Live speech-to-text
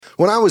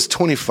When I was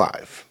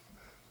 25,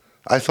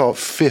 I thought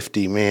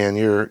 50, man,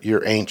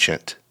 you're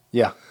ancient.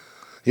 Yeah.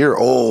 You're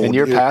old. And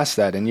you're past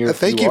that, and you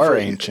are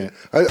ancient.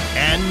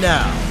 And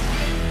now,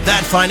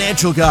 That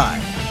Financial Guy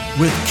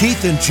with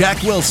Keith and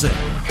Jack Wilson,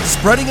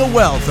 spreading a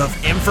wealth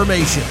of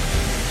information.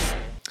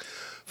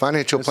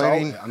 Financial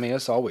planning.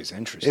 It's always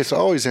interesting. It's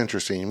always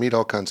interesting. You meet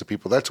all kinds of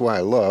people. That's why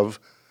I love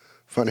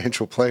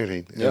financial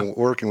planning and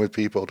working with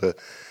people to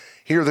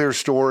hear their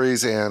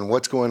stories and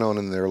what's going on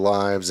in their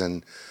lives.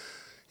 And,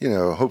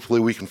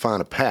 hopefully we can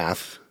find a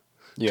path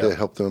to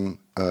help them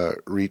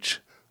reach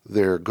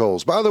their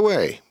goals. By the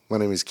way, my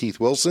name is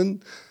Keith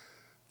Wilson.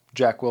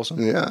 Jack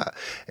Wilson. Yeah.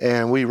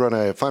 And we run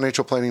a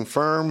financial planning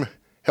firm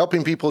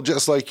helping people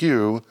just like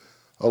you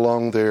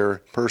along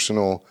their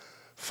personal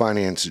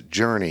finance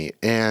journey.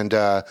 And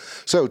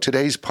so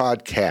today's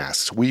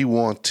podcast, we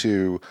want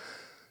to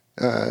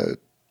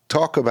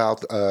talk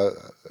about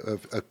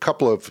a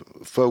couple of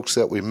folks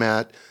that we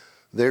met,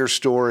 their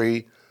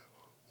story,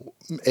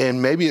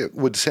 and maybe it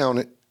would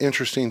sound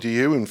interesting to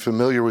you and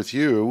familiar with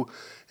you,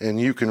 and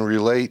you can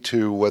relate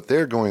to what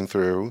they're going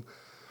through,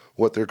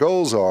 what their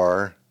goals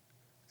are,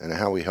 and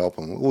how we help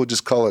them. We'll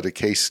just call it a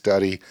case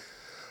study.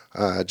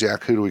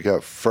 Jack, who do we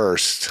got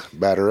first?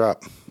 Batter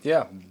up.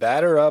 Yeah,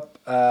 batter up.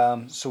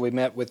 So we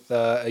met with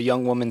a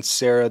young woman,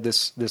 Sarah,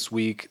 this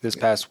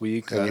past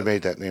week. And you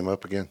made that name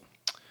up again?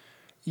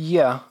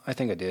 Yeah, I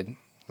think I did.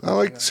 I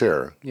like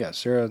Sarah. Yeah,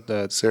 Sarah.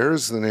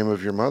 Sarah's the name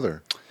of your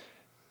mother.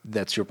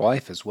 That's your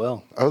wife as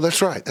well. Oh,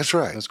 that's right. That's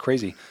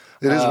crazy.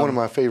 It is one of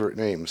my favorite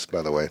names,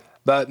 by the way.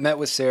 But met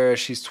with Sarah.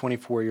 She's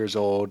 24 years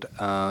old,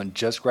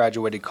 just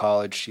graduated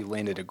college. She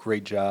landed a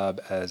great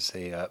job as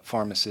a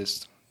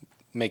pharmacist,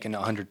 making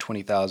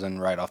 $120,000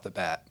 right off the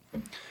bat.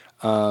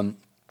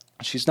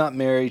 She's not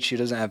married. She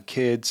doesn't have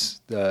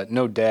kids,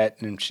 no debt,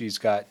 and she's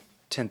got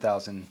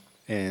 $10,000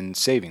 in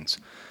savings.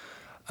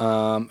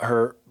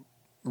 Her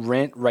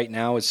rent right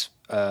now is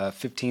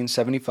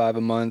 $1,575 a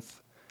month.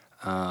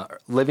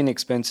 Living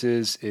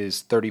expenses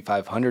is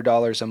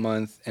 $3,500 a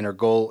month, and her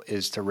goal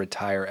is to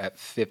retire at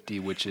 50,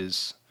 which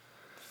is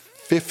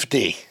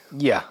 50.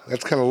 Yeah,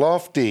 that's kind of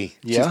lofty.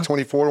 Yeah, she's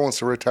 24, wants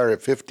to retire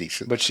at 50,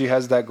 but she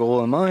has that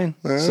goal in mind.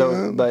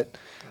 But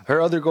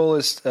her other goal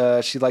is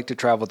she'd like to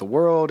travel the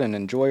world and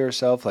enjoy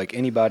herself like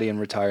anybody in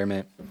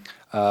retirement.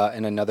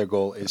 And another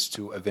goal is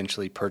to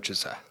eventually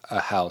purchase a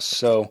house.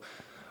 So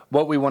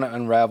what we want to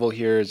unravel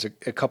here is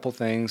a couple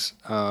things.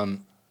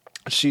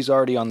 She's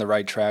already on the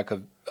right track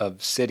of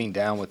sitting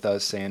down with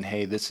us saying,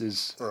 hey, this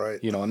is,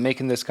 right. I'm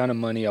making this kind of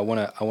money. I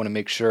want to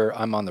make sure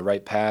I'm on the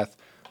right path.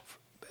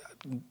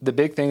 The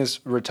big thing is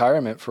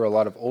retirement for a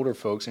lot of older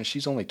folks, and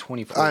she's only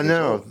 24 I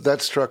know. years old.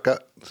 That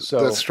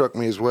struck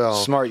me as well.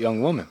 Smart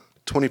young woman.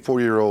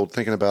 24-year-old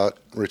thinking about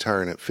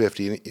retiring at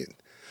 50.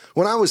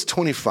 When I was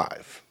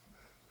 25,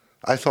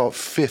 I thought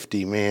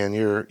 50, man,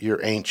 you're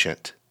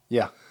ancient.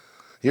 Yeah.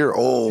 You're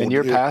old. And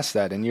you're past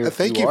that, and you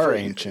are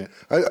ancient.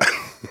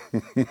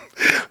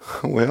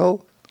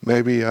 Well,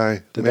 maybe I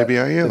am.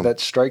 Did that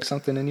strike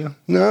something in you?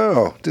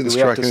 No, didn't strike anything. Do we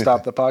have to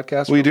stop the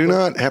podcast? We do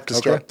not have to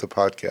stop the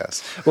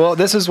podcast. Well,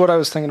 this is what I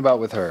was thinking about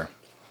with her.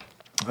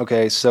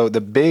 Okay, so the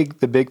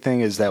big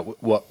thing is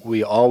that what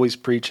we always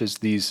preach is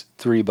these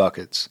 3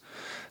 buckets.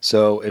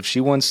 So if she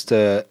wants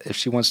to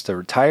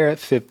retire at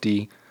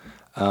 50,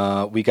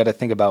 we got to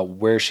think about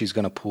where she's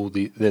going to pull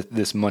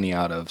this money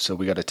out of. So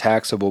we got a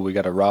taxable, we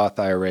got a Roth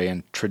IRA,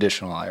 and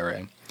traditional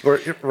IRA.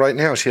 Right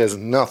now, she has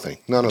nothing,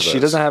 none of those. She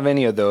doesn't have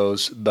any of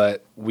those,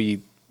 but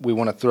we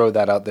want to throw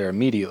that out there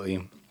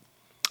immediately.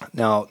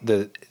 Now,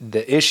 the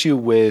issue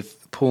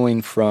with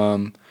pulling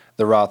from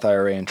the Roth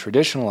IRA and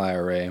traditional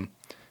IRA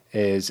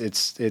is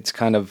it's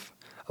kind of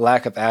a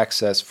lack of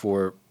access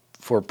for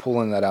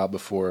pulling that out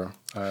before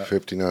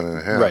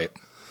 59.5. Right.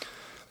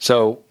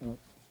 So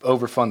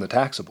overfund the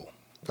taxable.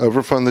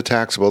 Overfund the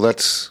taxable.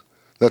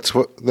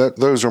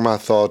 Those are my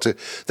thoughts.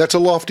 That's a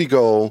lofty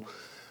goal.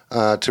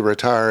 To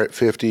retire at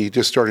 50,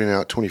 just starting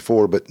out at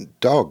 24, but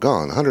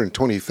doggone,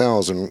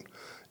 $120,000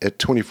 at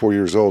 24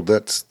 years old.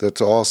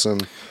 That's awesome.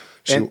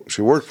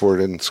 She worked for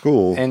it in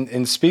school.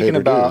 And speaking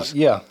about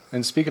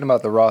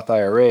the Roth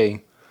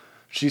IRA,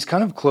 she's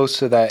kind of close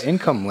to that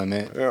income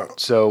limit. Yeah.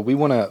 So we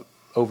want to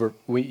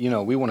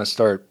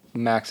start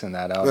maxing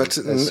that out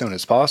as soon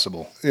as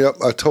possible. Yep,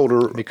 I told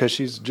her because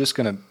she's just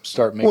going to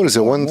start making. What is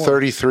it?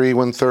 133,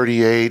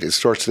 138. It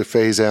starts to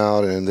phase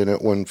out, and then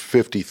at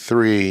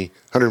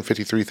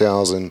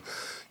 153,000,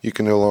 you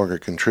can no longer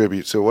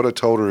contribute. So what I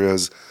told her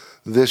is,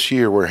 this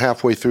year we're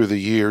halfway through the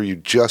year. You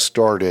just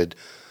started.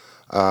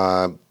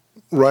 Right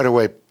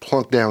away,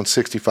 plunk down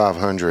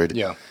 6,500.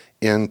 Yeah.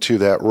 Into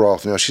that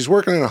Roth. Now she's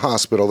working in a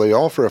hospital. They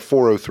offer a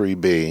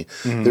 403B.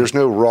 Mm-hmm. There's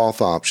no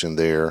Roth option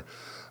there.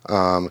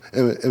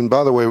 And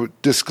by the way,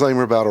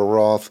 disclaimer about a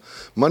Roth,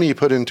 money you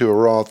put into a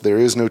Roth, there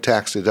is no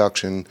tax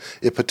deduction.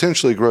 It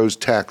potentially grows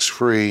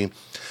tax-free.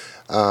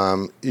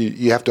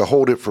 You have to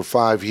hold it for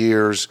 5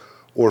 years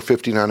or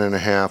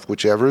 59.5,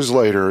 whichever is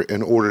later,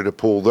 in order to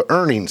pull the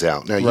earnings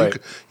out. Now, right.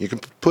 you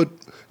can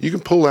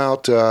pull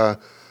out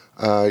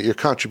your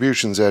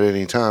contributions at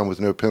any time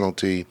with no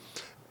penalty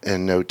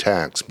and no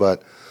tax.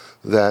 But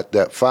that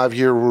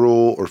 5-year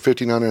rule or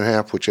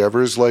 59.5,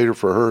 whichever is later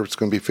for her, it's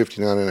going to be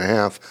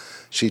 59.5.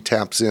 She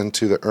taps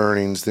into the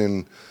earnings,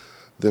 then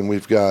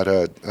we've got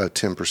a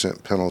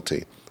 10%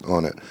 penalty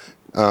on it.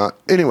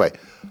 Anyway,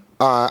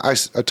 I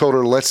told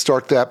her, let's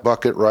start that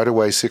bucket right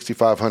away,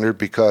 $6,500,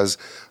 because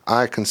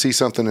I can see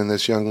something in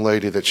this young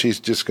lady that she's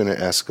just going to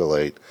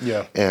escalate.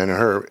 Yeah. And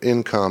her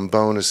income,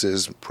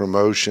 bonuses,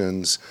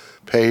 promotions,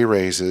 pay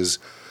raises,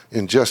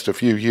 in just a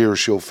few years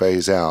she'll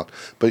phase out.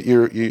 But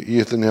you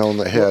hit the nail on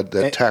the head,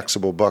 that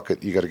taxable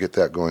bucket, you got to get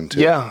that going too.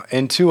 Yeah,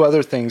 and two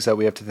other things that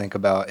we have to think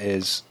about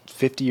is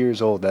 50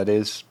 years old. That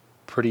is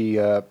pretty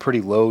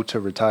low to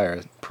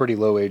retire, pretty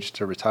low age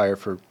to retire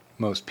for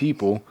most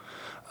people.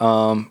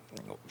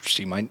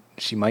 She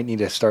might need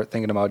to start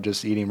thinking about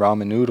just eating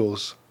ramen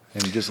noodles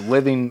and just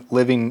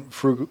living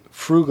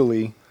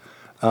frugally,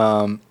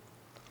 and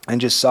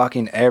just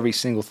socking every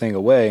single thing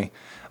away.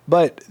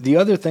 But the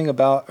other thing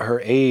about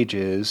her age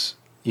is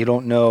you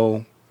don't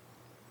know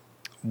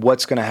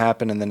what's going to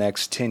happen in the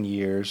next 10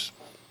 years,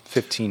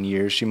 15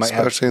 years. She might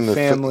Especially have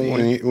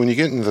family. When you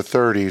get into the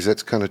 30s,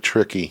 that's kind of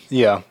tricky.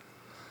 Yeah,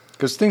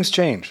 because things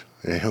change.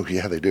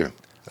 Yeah, they do.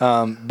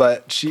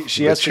 But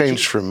she has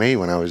changed for me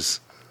when I was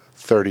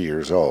 30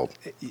 years old.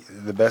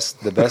 The best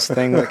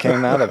thing that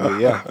came out of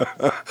it, yeah.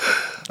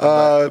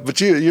 But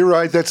you're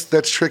right.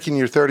 That's tricky in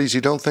your 30s.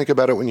 You don't think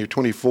about it when you're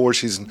 24.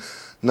 She's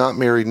not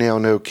married now,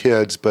 no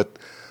kids. But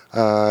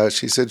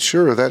she said,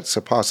 sure, that's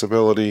a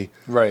possibility.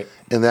 Right.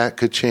 And that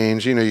could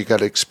change. You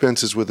got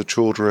expenses with the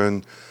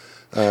children.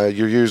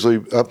 You're usually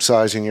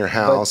upsizing your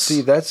house. But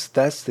see,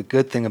 that's the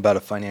good thing about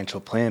a financial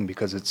plan,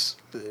 because it's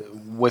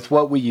with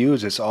what we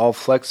use, it's all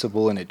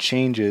flexible and it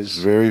changes.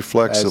 Very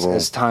flexible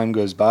as time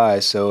goes by.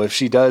 So if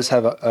she does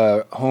have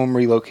a home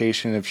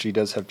relocation, if she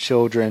does have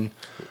children,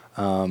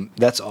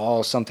 that's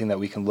all something that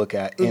we can look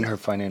at in her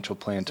financial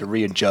plan to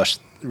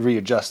readjust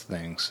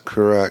things.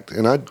 Correct.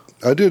 And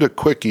I did a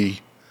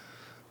quickie,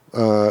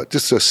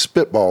 just a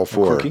spitball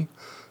for her.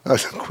 A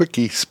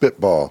quickie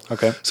spitball.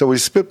 Okay. So we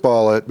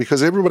spitball it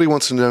because everybody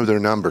wants to know their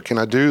number. Can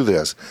I do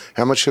this?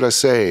 How much should I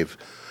save?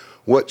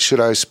 What should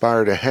I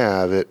aspire to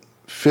have at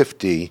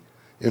 50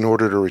 in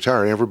order to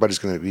retire? And everybody's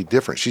going to be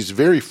different. She's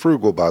very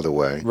frugal, by the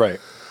way. Right.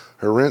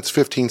 Her rent's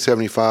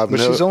 $1,575. But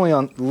she's only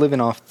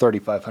living off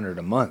 $3,500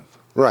 a month.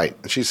 Right.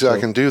 She said, I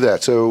can do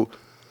that. So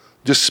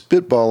just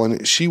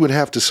spitballing, she would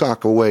have to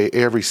sock away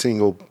every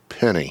single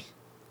penny.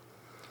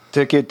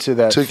 To get to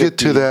that. To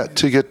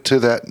get to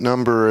that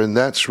number, and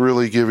that's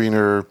really giving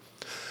her,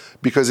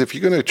 because if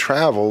you're going to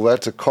travel,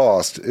 that's a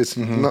cost. It's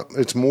not.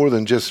 It's more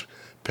than just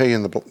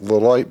paying the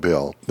light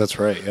bill. That's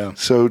right. Yeah.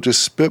 So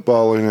just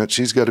spitballing it,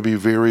 she's got to be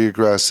very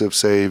aggressive.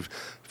 Save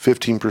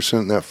 15%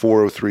 in that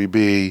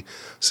 403b.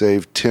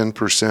 Save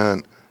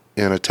 10%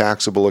 in a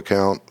taxable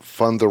account.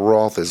 Fund the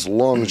Roth as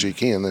long as you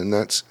can, and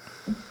that's.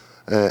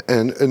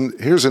 And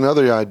here's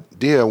another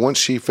idea. Once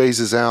she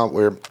phases out,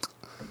 where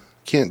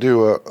can't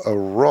do a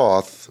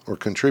Roth or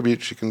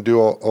contribute, she can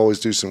always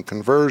do some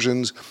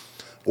conversions,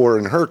 or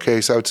in her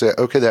case, I would say,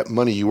 okay, that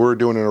money you were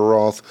doing in a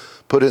Roth,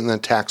 put it in the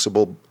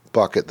taxable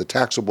bucket. The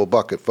taxable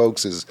bucket,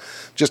 folks, is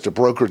just a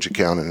brokerage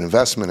account, an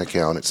investment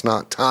account. It's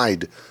not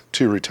tied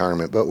to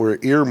retirement, but we're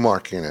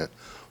earmarking it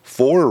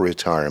for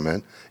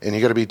retirement, and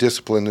you got to be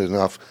disciplined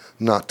enough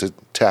not to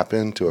tap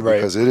into it,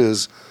 because it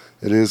is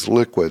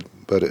liquid.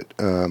 But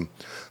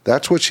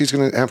that's what she's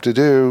going to have to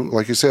do.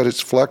 Like you said,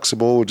 it's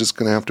flexible. We're just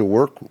going to have to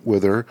work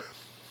with her.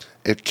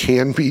 It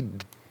can be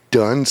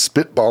done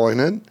spitballing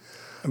it.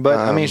 But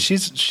I mean,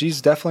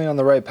 she's definitely on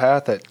the right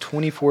path. At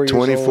 24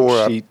 years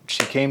old,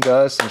 she came to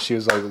us and she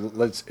was like,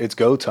 "It's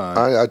go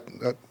time."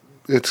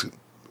 It's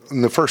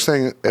the first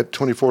thing at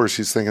 24 is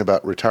she's thinking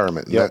about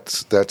retirement. Yep.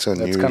 That's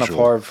unusual. That's kind of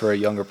hard for a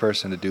younger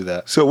person to do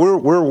that. So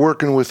we're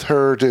working with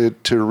her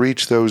to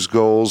reach those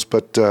goals,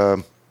 but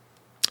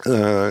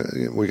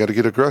we got to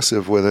get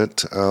aggressive with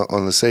it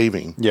on the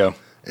saving. Yeah,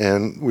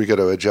 and we got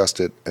to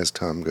adjust it as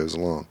time goes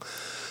along.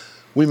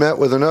 We met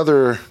with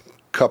another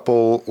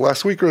couple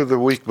last week or the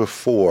week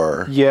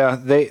before. Yeah,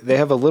 they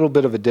have a little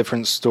bit of a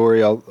different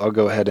story. I'll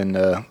go ahead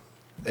and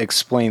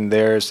explain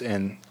theirs.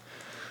 And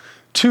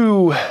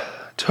two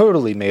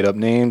totally made up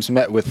names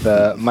met with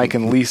Mike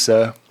and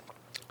Lisa,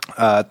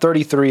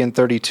 33 and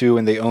 32,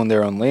 and they own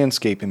their own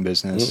landscaping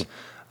business.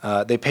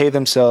 They pay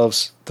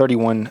themselves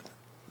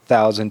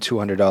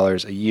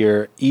 $31,200 a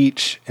year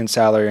each in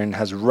salary and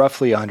has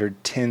roughly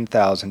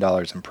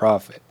 $110,000 in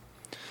profit.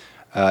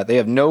 They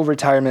have no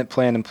retirement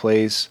plan in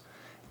place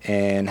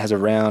and has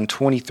around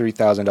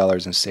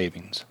 $23,000 in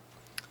savings.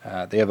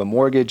 They have a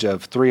mortgage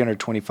of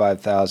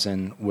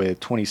 $325,000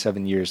 with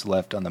 27 years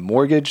left on the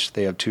mortgage.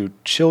 They have two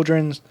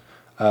children,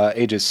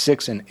 ages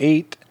 6 and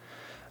 8.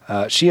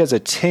 She has a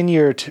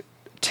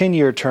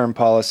 10-year term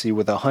policy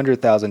with a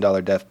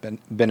 $100,000 death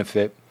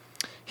benefit.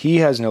 He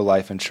has no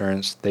life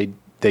insurance. They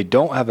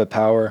don't have a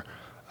power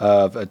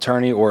of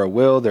attorney or a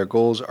will. Their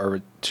goals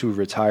are to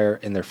retire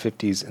in their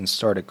 50s and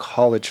start a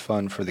college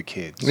fund for the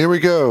kids. There we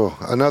go.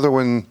 Another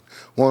one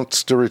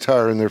wants to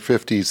retire in their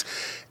 50s.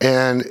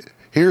 And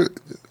Here,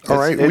 all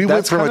right, we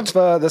went from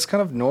that's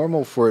kind of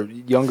normal for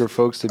younger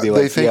folks to be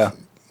they like, think, yeah.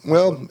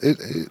 Well,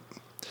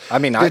 I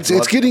mean,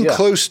 it's getting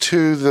close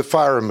to the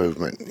FIRE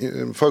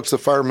movement. Folks, the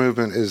FIRE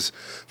movement is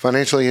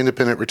financially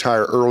independent,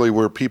 retire early,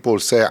 where people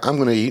say, I'm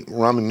going to eat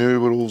ramen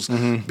noodles,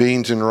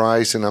 beans and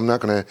rice, and I'm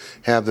not going to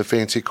have the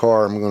fancy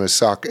car. I'm going to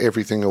sock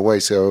everything away.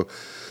 So,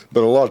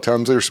 but a lot of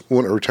times they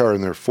want to retire in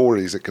their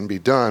 40s. It can be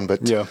done,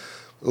 but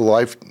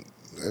life,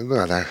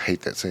 I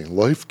hate that saying,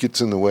 life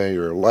gets in the way,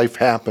 or life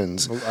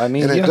happens. I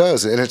mean, and it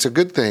does, and it's a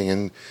good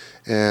thing.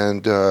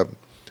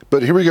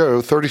 But here we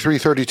go. 33,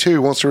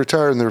 32 wants to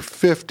retire in their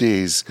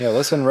 50s. Yeah,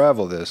 let's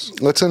unravel this.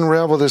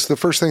 The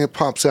first thing that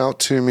pops out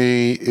to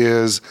me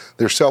is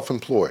they're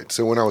self-employed.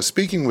 So when I was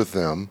speaking with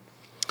them,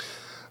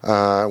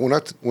 when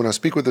I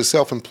speak with the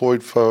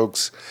self-employed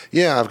folks,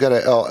 I've got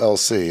an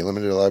LLC,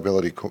 limited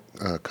liability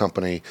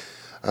company.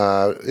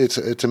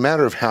 It's a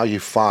matter of how you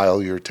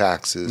file your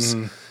taxes,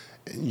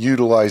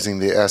 utilizing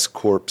the S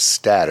Corp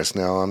status.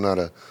 Now, I'm not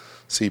a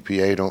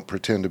CPA, don't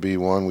pretend to be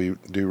one. We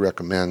do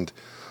recommend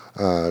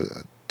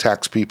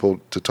tax people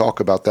to talk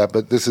about that,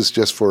 but this is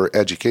just for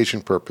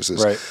education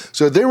purposes. Right.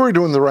 So they were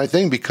doing the right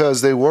thing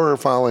because they were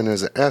filing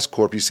as an S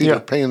Corp. You see, they're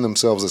paying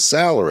themselves a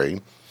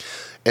salary,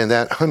 and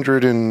that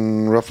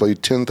roughly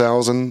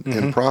 $10,000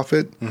 in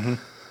profit,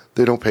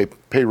 they don't pay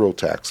payroll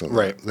tax on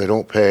that. They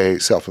don't pay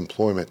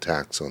self-employment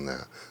tax on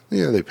that.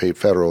 They pay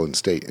federal and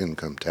state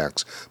income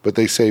tax, but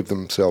they save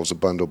themselves a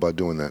bundle by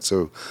doing that.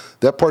 So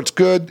that part's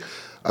good.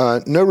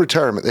 No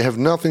retirement. They have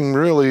nothing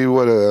really,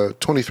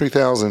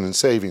 $23,000 in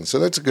savings. So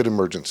that's a good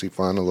emergency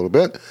fund a little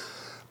bit.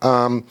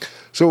 A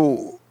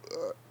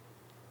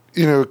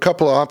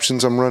couple of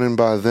options I'm running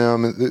by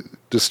them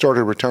to start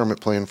a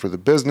retirement plan for the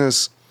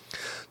business.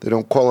 They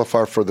don't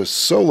qualify for the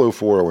solo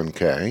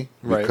 401k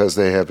because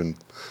they have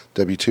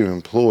W-2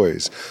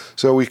 employees.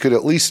 So we could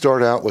at least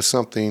start out with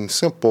something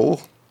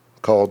simple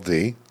called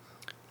the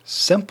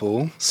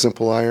Simple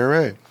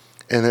IRA.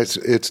 And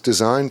it's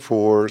designed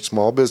for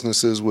small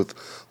businesses with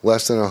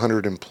less than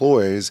 100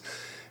 employees,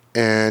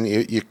 and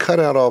you cut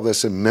out all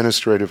this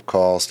administrative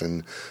cost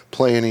and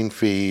planning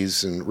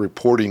fees and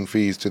reporting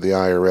fees to the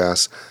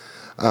IRS.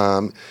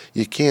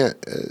 You can't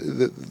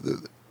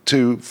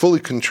to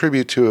fully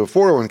contribute to a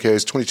 401k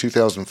is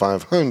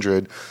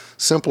 $22,500.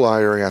 Simple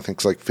IRA, I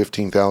think, is like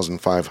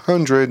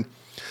 $15,500,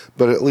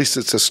 but at least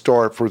it's a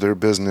start for their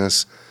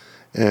business,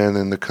 and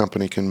then the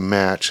company can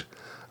match.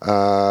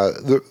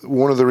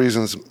 One of the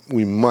reasons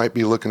we might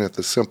be looking at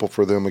the Simple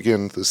for them,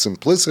 again, the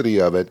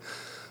simplicity of it,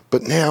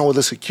 but now with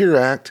the Secure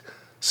Act,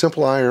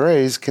 Simple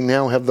IRAs can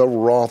now have the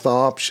Roth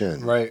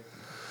option. Right.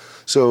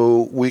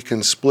 So we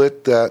can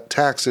split that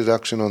tax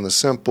deduction on the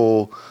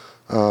Simple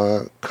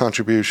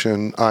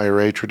contribution,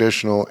 IRA,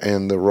 traditional,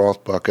 and the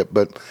Roth bucket.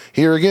 But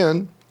here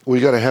again, we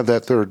got to have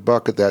that third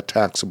bucket, that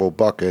taxable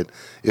bucket,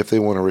 if they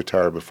want to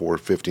retire before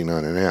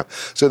 59 and a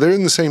half. So they're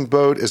in the same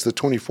boat as the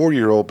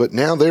 24-year-old, but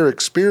now they're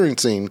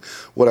experiencing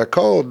what I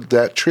called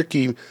that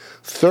tricky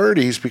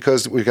 30s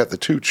because we got the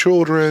two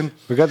children.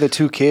 We got the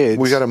two kids.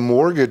 We got a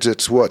mortgage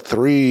that's,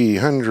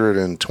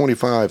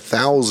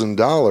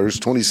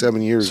 $325,000,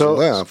 27 years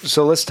left.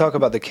 So let's talk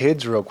about the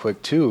kids real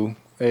quick, too.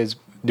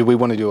 Do we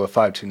want to do a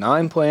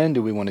 529 plan?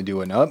 Do we want to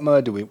do an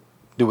UTMA? Do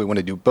we want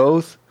to do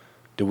both?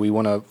 Do we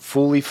want to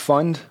fully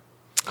fund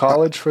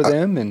college for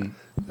them? And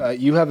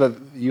you have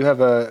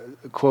a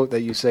quote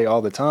that you say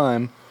all the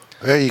time.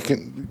 Hey, you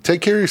can take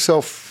care of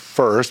yourself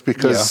first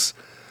because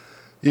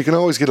you can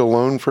always get a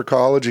loan for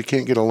college. You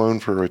can't get a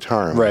loan for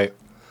retirement. Right.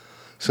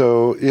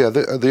 So,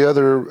 the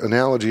other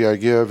analogy I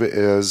give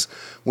is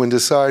when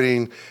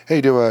deciding,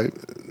 hey, do I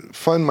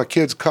fund my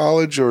kids'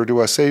 college or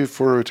do I save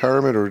for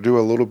retirement or do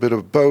a little bit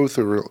of both?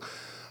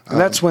 And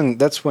that's when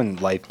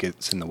life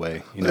gets in the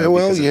way.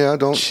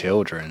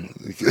 Children.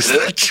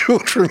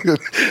 Children.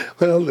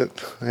 Well,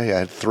 I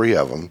had three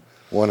of them.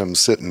 One of them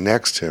sitting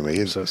next to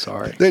me. I'm so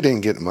sorry. They didn't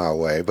get in my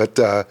way. But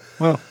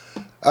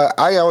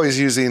I always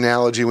use the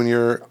analogy when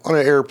you're on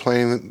an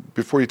airplane,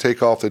 before you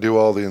take off, they do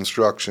all the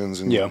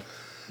instructions.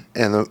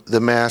 And the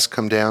masks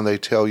come down. They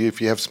tell you, if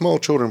you have small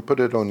children,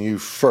 put it on you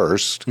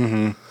first.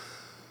 Mm-hmm.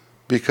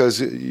 Because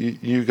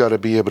you got to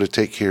be able to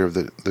take care of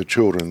the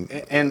children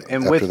and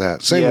after with,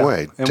 that. Same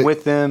way. And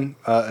with them,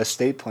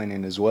 estate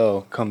planning as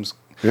well comes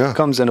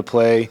into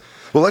play.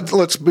 Well,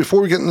 let's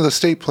before we get into the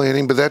estate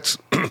planning, but that's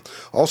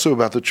also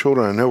about the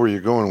children. I know where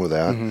you're going with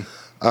that.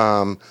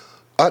 Mm-hmm.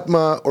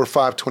 UTMA or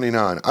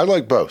 529. I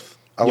like both.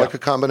 I like a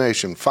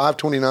combination.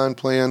 529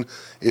 plan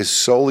is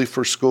solely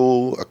for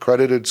school,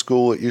 accredited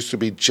school. It used to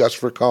be just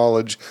for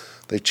college.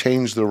 They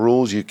changed the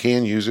rules. You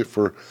can use it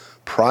for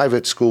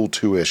private school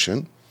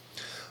tuition.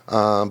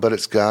 But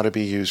it's got to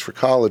be used for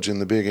college. And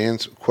the big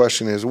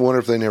question is, what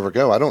if they never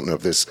go? I don't know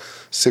if this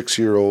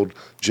 6-year-old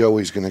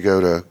Joey's going to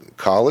go to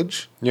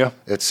college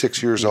at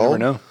 6 years old. You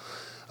never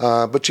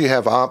know. But you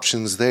have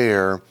options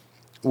there.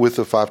 with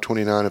the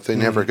 529, if they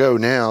never go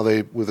now,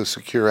 with a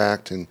Secure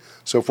Act and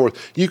so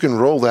forth, you can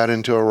roll that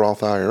into a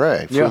Roth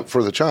IRA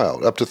for the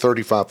child, up to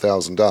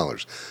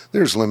 $35,000.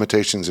 There's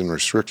limitations and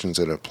restrictions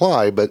that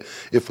apply, but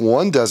if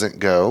one doesn't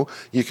go,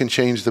 you can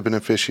change the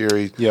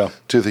beneficiary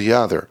to the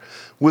other.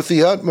 With the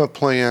UTMA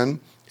plan,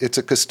 it's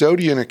a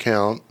custodian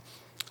account,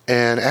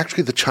 and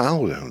actually the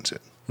child owns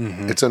it.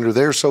 It's under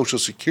their Social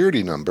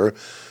Security number.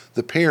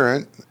 The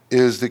parent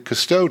is the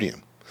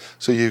custodian.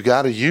 So you've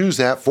got to use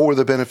that for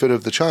the benefit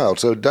of the child.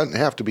 So it doesn't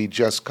have to be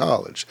just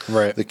college.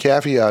 Right. The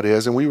caveat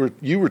is, and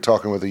you were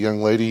talking with a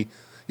young lady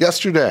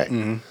yesterday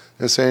and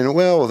saying,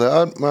 well,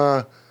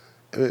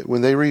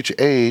 when they reach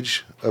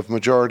age of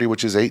majority,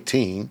 which is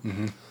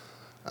 18,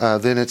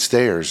 then it's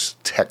theirs,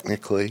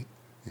 technically.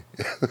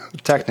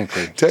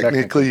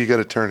 Technically, you got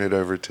to turn it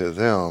over to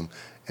them,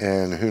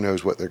 and who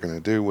knows what they're going to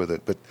do with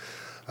it. But,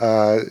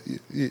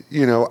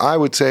 I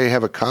would say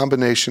have a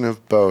combination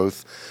of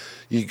both.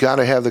 You got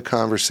to have the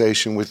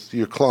conversation with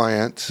your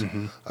clients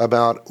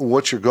about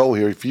what's your goal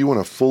here. If you want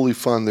to fully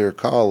fund their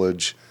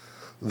college,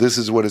 this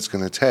is what it's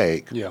going to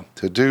take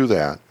to do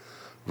that.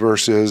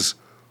 Versus,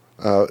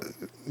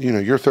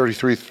 you're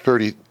 33,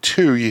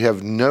 32, you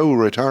have no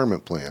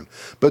retirement plan.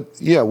 But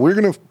we're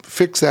going to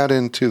fix that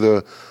into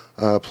the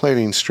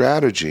planning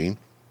strategy.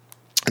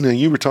 And then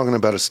you were talking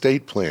about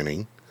estate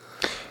planning.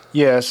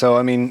 Yeah, so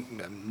I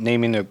mean,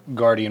 naming a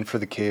guardian for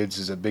the kids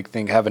is a big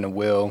thing. Having a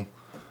will.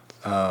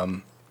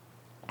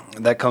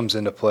 That comes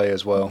into play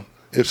as well.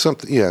 If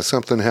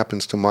something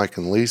happens to Mike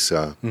and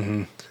Lisa,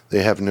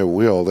 they have no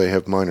will, they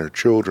have minor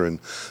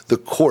children, the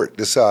court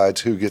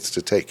decides who gets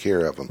to take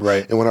care of them.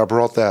 Right. And when I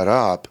brought that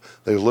up,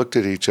 they looked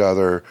at each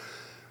other,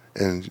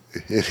 and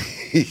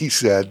he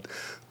said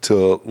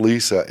to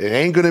Lisa, it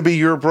ain't going to be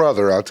your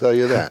brother, I'll tell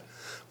you that.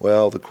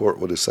 Well, the court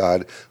will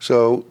decide.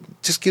 So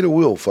just get a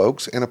will,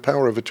 folks, and a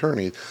power of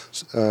attorney.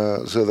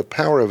 So the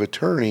power of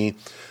attorney,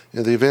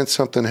 in the event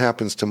something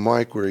happens to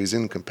Mike where he's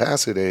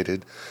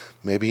incapacitated,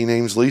 maybe he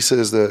names Lisa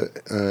as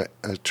the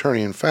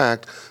attorney in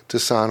fact to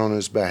sign on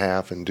his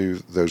behalf and do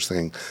those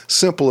things.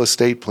 Simple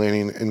estate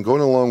planning, and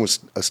going along with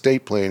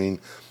estate planning,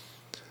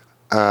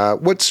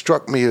 what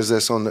struck me is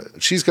this: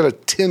 she's got a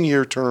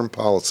 10-year term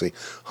policy,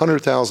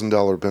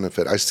 $100,000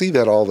 benefit. I see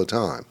that all the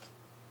time.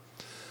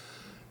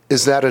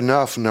 Is that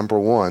enough, number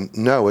one?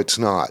 No, it's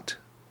not.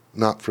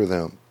 Not for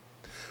them.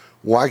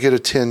 Why get a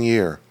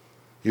 10-year?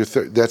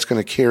 That's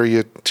going to carry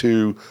you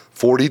to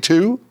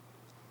 42?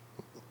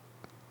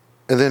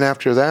 And then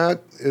after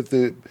that,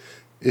 it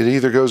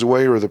either goes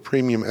away or the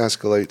premium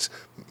escalates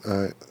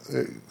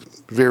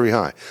very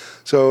high.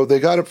 So they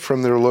got it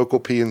from their local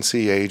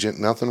PNC agent.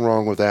 Nothing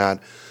wrong with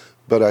that.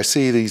 But I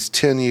see these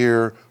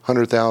 10-year,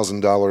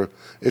 $100,000.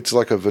 It's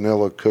like a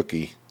vanilla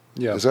cookie.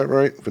 Yeah. Is that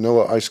right?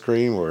 Vanilla ice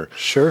cream or?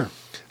 Sure.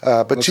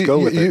 But Let's go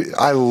with it.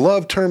 I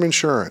love term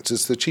insurance.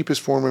 It's the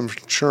cheapest form of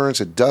insurance.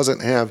 It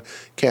doesn't have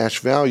cash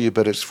value,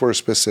 but it's for a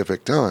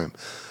specific time.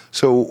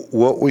 So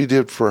what we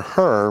did for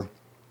her,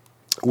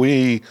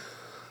 we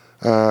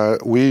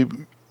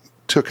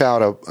took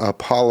out a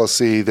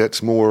policy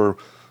that's more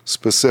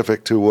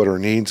specific to what her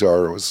needs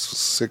are. It was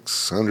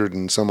 $600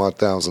 and some odd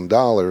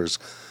 $1,000,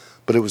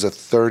 but it was a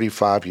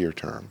 35-year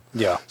term.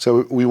 Yeah.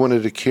 So we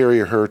wanted to carry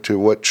her to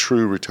what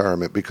true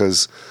retirement,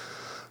 because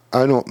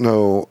I don't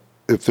know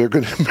if they're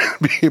going to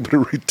be able to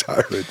retire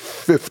at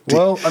 50.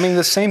 Well, I mean,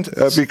 the same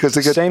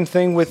same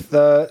thing with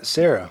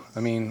Sarah. I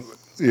mean,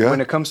 when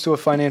it comes to a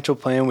financial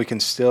plan, we can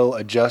still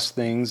adjust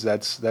things.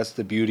 That's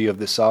the beauty of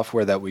the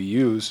software that we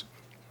use.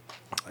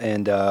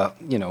 And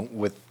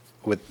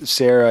with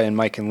Sarah and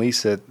Mike and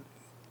Lisa,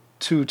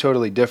 two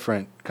totally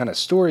different kind of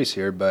stories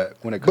here. But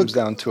when it comes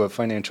down to a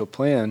financial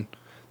plan,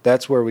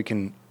 that's where we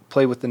can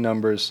play with the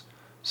numbers,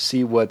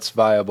 see what's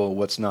viable,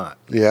 what's not.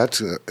 Yeah,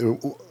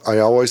 I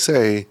always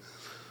say,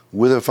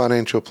 with a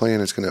financial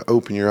plan, it's going to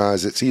open your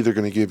eyes. It's either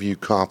going to give you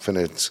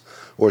confidence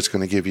or it's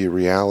going to give you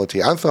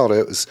reality. I thought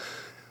it was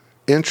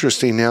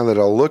interesting now that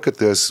I'll look at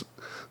this.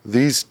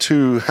 These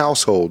two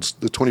households,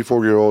 the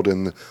 24-year-old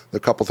and the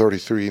couple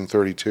 33 and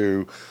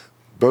 32,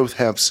 both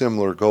have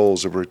similar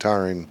goals of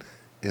retiring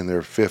in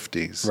their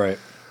 50s. Right.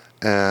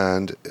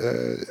 And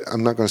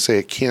I'm not going to say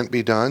it can't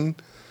be done.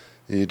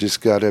 You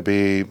just got to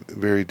be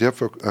very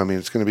difficult. I mean,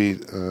 it's going to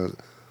be,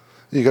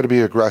 you got to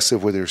be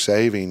aggressive with your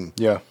saving.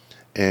 Yeah.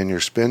 And your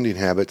spending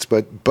habits,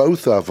 but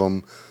both of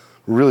them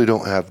really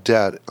don't have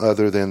debt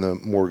other than the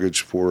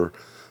mortgage for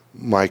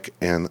Mike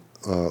and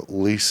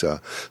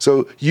Lisa.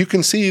 So you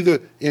can see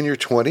that in your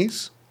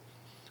 20s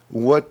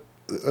what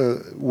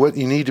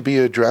you need to be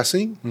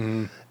addressing,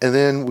 and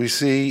then we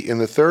see in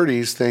the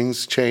 30s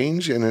things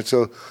change, and it's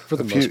a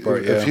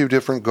few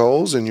different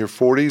goals. In your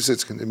 40s,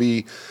 it's going to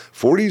be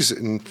 40s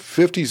and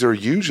 50s are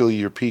usually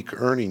your peak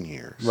earning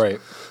years.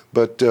 Right.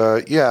 But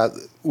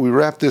we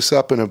wrap this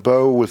up in a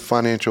bow with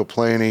financial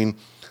planning,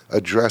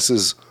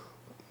 addresses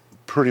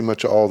pretty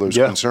much all those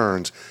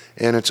concerns,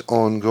 and it's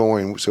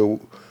ongoing. So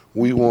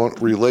we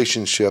want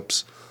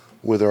relationships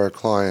with our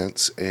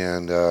clients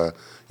and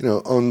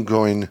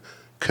ongoing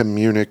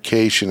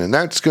communication, and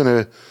that's going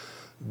to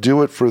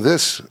do it for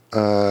this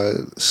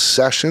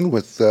session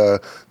with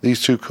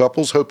these two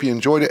couples. Hope you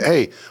enjoyed it.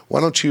 Hey, why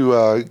don't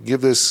you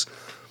give this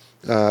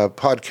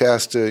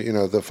podcast,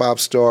 the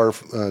 5-star,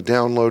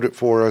 download it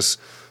for us.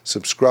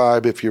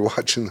 Subscribe if you're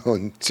watching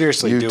on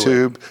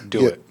YouTube.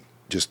 Do it.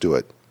 Just do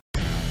it.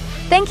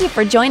 Thank you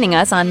for joining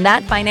us on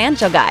That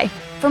Financial Guy.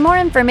 For more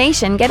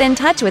information, get in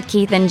touch with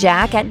Keith and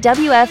Jack at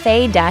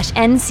wfa-nc.com.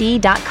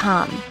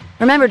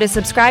 Remember to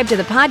subscribe to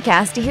the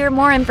podcast to hear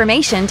more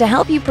information to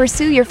help you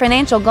pursue your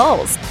financial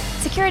goals.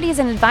 Securities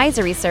and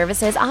advisory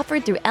services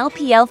offered through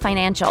LPL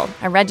Financial,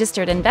 a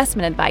registered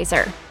investment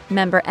advisor.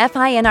 Member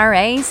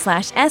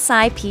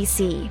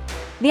FINRA/SIPC.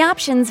 The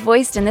options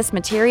voiced in this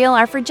material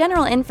are for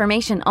general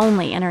information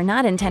only and are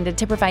not intended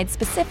to provide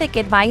specific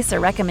advice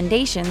or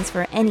recommendations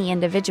for any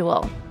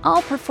individual.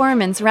 All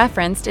performance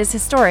referenced is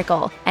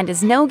historical and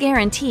is no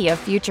guarantee of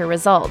future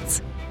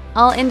results.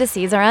 All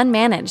indices are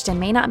unmanaged and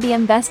may not be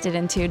invested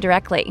into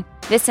directly.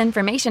 This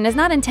information is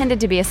not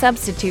intended to be a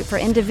substitute for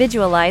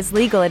individualized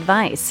legal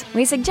advice.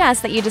 We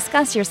suggest that you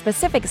discuss your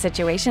specific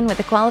situation with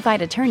a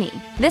qualified attorney.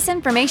 This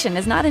information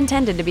is not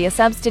intended to be a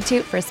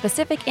substitute for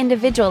specific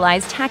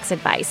individualized tax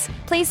advice.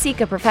 Please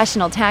seek a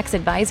professional tax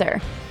advisor.